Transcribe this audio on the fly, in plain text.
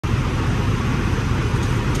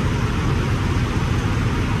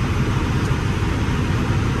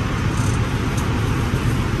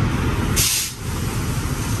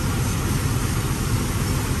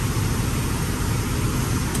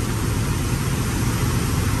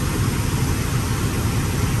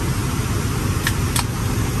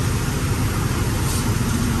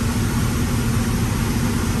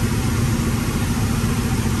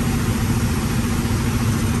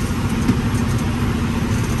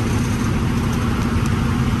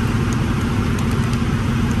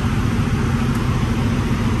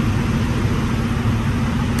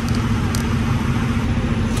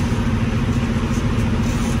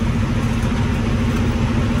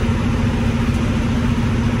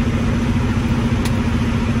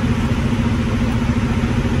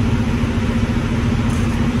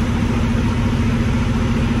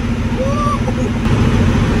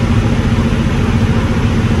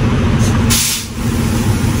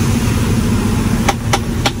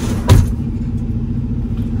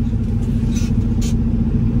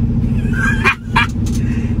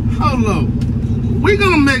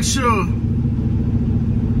sure.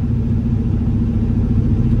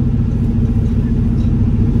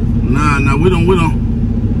 Nah, we don't.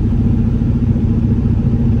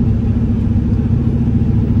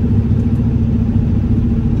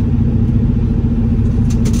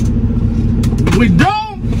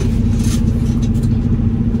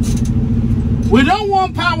 We don't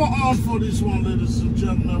want power on for this one, ladies and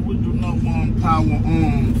gentlemen. We do not want power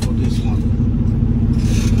on for this one.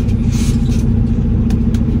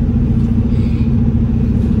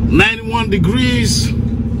 $91 degrees.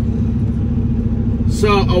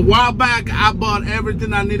 So a while back, I bought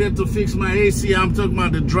everything I needed to fix my AC. I'm talking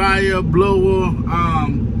about the dryer, blower,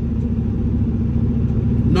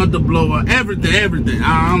 not the blower, everything.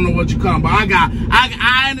 I don't know what you call it, but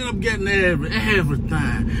I ended up getting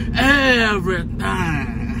everything.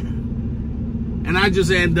 And I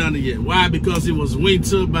just ain't done it yet. Why? Because it was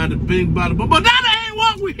winter by the pink bottle. But that ain't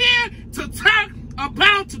what we're here to talk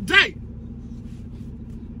about today.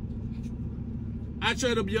 I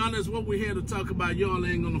try to be honest, what we're here to talk about, y'all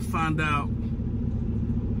ain't gonna find out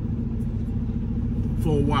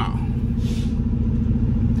for a while.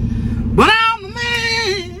 But I'm the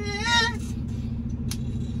man.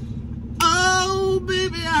 Oh,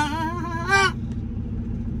 baby, I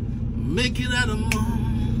make it out of morning.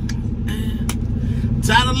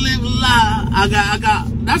 Tired of living a lie. I got.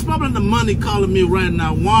 That's probably the money calling me right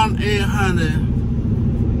now. 1-800.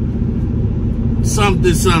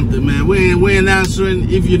 Something, man. We ain't answering.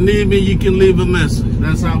 If you need me, you can leave a message.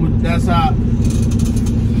 That's how.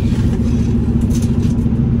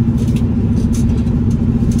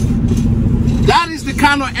 That is the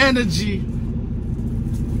kind of energy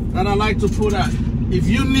that I like to put out. If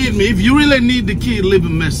you need me, if you really need the kid, leave a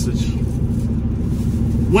message.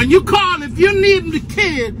 When you call, if you need the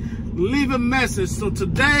kid, leave a message. So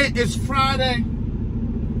today is Friday.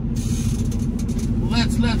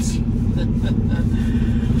 Let's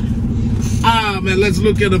man, let's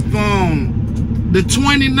look at the phone. The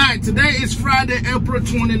 29th. Today is Friday, April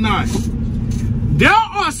 29th. There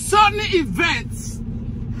are certain events.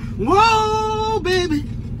 Whoa, baby.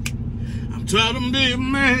 I'm trying to be a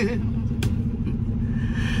man.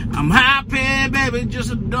 I'm happy, baby, just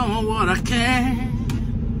doing what I can.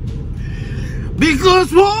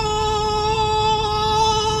 Because, whoa,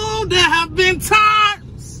 there have been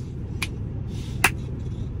times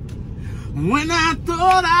when I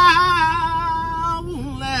thought I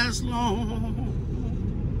won't last long.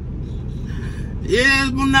 Yes,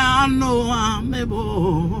 but now I know I'm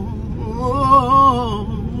able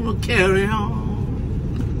to carry on.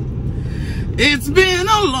 It's been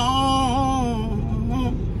a long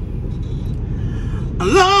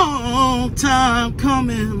time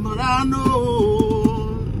coming, but I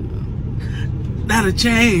know that a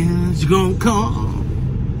change gonna come.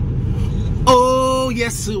 Oh,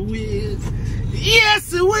 yes it will.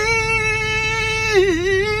 Yes it will,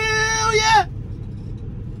 yeah.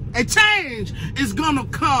 A change is gonna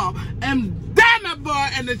come, and damn it, boy,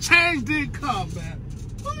 and the change did come, man.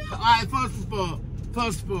 All right,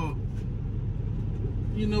 first of all,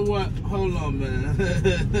 you know what? Hold on, man.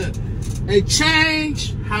 A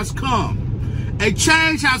change has come. A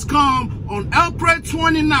change has come on April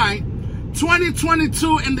 29th,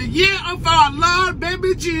 2022, in the year of our Lord,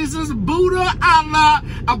 baby Jesus, Buddha, Allah,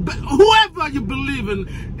 whoever you believe in.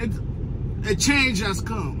 A change has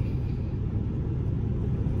come.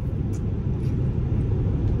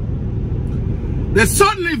 There's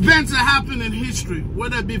certain events that happen in history,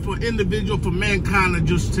 whether it be for individual, for mankind, or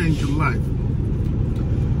just change your life.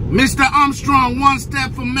 Mr. Armstrong, one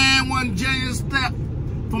step for man, one giant step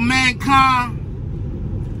for mankind.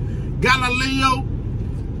 Galileo,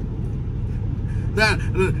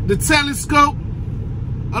 the telescope,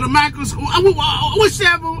 or the microscope,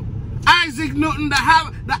 whichever. Isaac Newton, the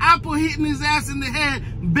apple hitting his ass in the head,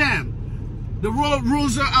 bam. The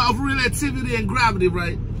rules of relativity and gravity,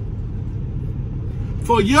 right?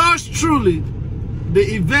 For yours truly, the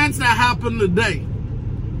events that happen today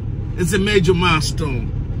is a major milestone.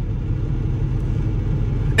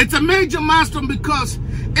 It's a major milestone because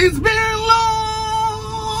it's been a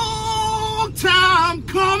long time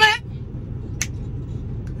coming.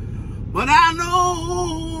 But I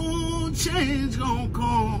know change gonna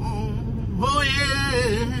come. Oh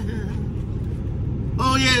yeah.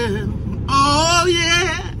 Oh yeah. Oh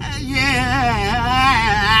yeah. Yeah.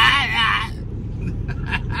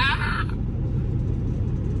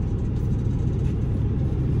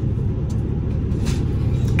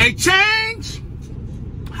 A change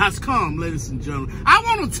has come, ladies and gentlemen. I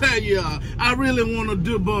want to tell you, I really want to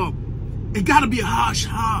do, but it got to be hush,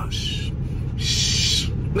 hush. Shh.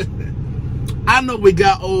 I know we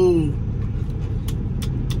got old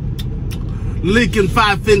licking,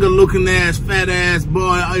 five-finger looking ass, fat ass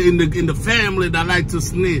boy in the family that like to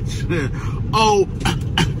snitch. Oh,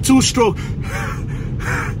 two-stroke.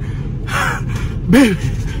 Baby.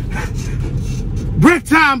 Break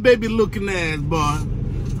time, baby looking ass boy.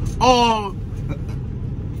 Or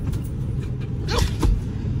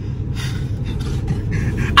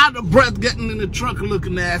out of breath getting in the truck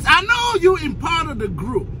looking ass. I know you in part of the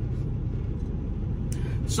group.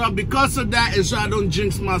 So because of that, and so I don't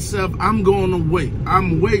jinx myself, I'm going to wait.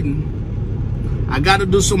 I'm waiting. I got to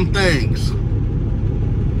do some things.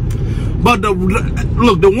 But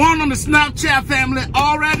look, the one on the Snapchat family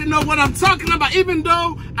already know what I'm talking about. Even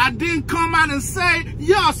though I didn't come out and say,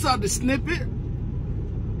 y'all saw the snippet.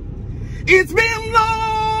 It's been a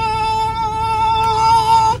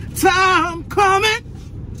long time coming.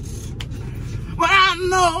 But I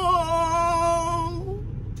know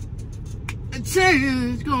a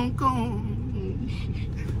change gonna come.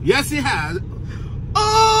 Yes, it has.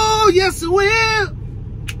 Oh, yes, it will.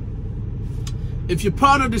 If you're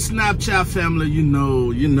part of the Snapchat family, you know.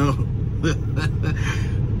 You know.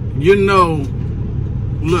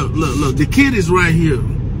 Look. The kid is right here.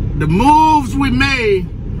 The moves we made,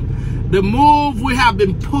 the move we have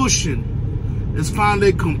been pushing is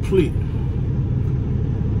finally complete.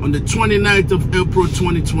 On the 29th of April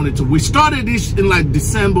 2022. We started this in like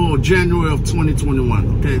December or January of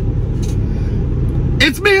 2021, okay?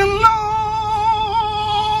 It's been a long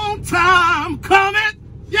time coming.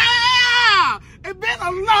 Yeah! It's been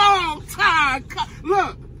a long time.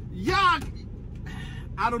 Look, y'all,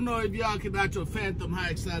 I don't know if y'all can actually fathom how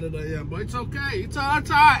excited I am, but it's okay. It's all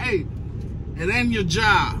right. Hey, it ain't your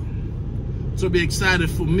job to be excited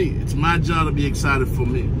for me. It's my job to be excited for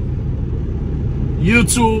me.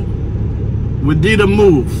 YouTube, we did a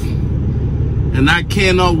move, and I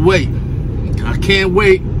cannot wait. I can't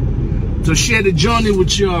wait to share the journey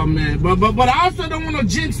with y'all, man. But I also don't want to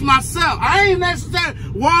jinx myself. I ain't necessarily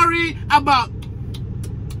worried about,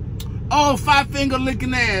 oh, five-finger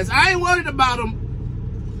licking ass. I ain't worried about them.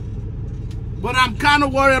 But I'm kind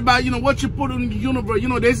of worried about, you know, what you put in the universe. You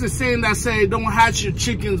know, there's a saying that say, don't hatch your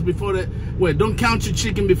chickens before they, don't count your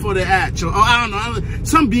chicken before they hatch. Or I don't know,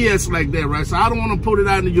 some BS like that, right? So I don't want to put it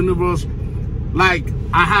out in the universe like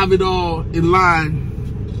I have it all in line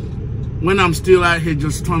when I'm still out here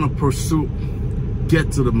just trying to pursue,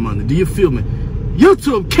 get to the money. Do you feel me?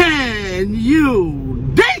 YouTube, can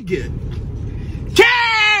you dig it?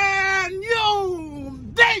 Can you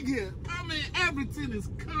dig it? I mean, everything is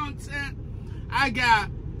content. I got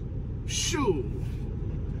shoes.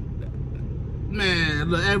 Man,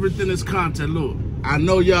 look, everything is content. Look, I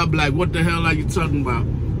know y'all be like, what the hell are you talking about?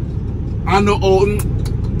 I know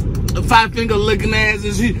the five-finger licking ass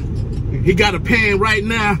is he got a pen right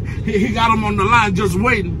now. He got him on the line just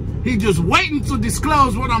waiting. He just waiting to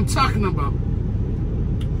disclose what I'm talking about.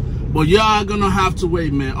 But y'all gonna have to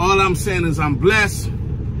wait, man. All I'm saying is I'm blessed.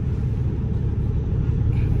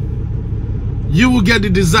 You will get the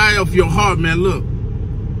desire of your heart, man. Look,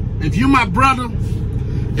 if you my brother,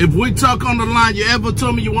 if we talk on the line, you ever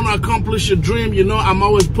told me you want to accomplish your dream, you know I'm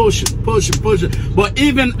always pushing. But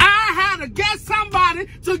even I had to get somebody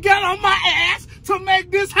to get on my ass to make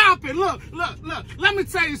this happen. Look. Let me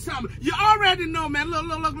tell you something. You already know, man. Look.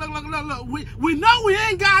 We know we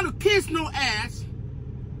ain't got to kiss no ass.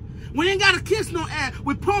 We ain't got to kiss no ass.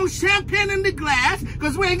 We pour champagne in the glass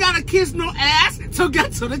because we ain't got to kiss no ass to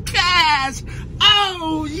get to the cash.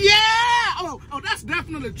 Oh, yeah. Oh, that's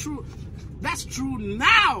definitely true. That's true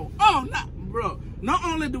now. Oh, no, bro. Not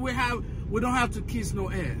only do we don't have to kiss no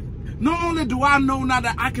ass. Not only do I know now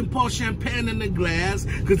that I can pour champagne in the glass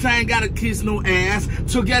because I ain't got to kiss no ass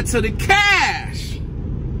to get to the cash.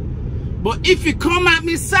 But if you come at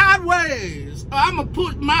me sideways, I'm going to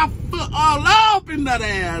put my foot all up in that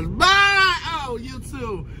ass. Bye. Oh, you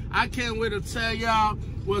too. I can't wait to tell y'all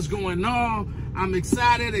what's going on. I'm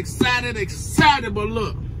excited. But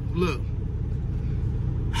look.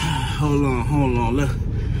 Hold on. Look.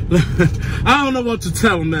 I don't know what to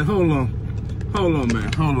tell them, man. Hold on,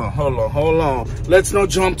 man. Hold on. Let's not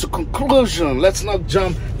jump to conclusion. Look.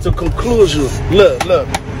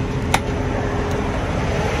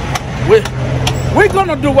 We're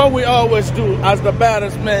gonna do what we always do as the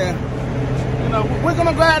baddest man. You know, we're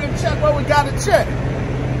gonna go ahead and check what we gotta check.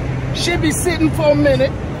 She be sitting for a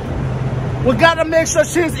minute. We gotta make sure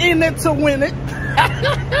she's in it to win it.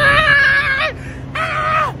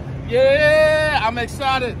 Yeah, I'm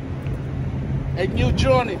excited. A new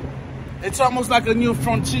journey. It's almost like a new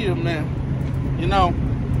frontier, man. You know,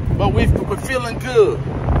 but we're feeling good.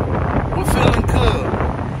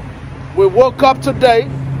 We woke up today,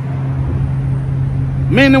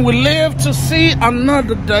 meaning we live to see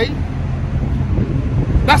another day.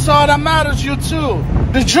 That's all that matters, you too.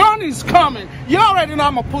 The journey's coming. You already know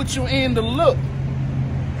I'm gonna put you in the look.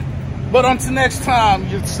 But until next time,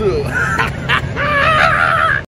 you too.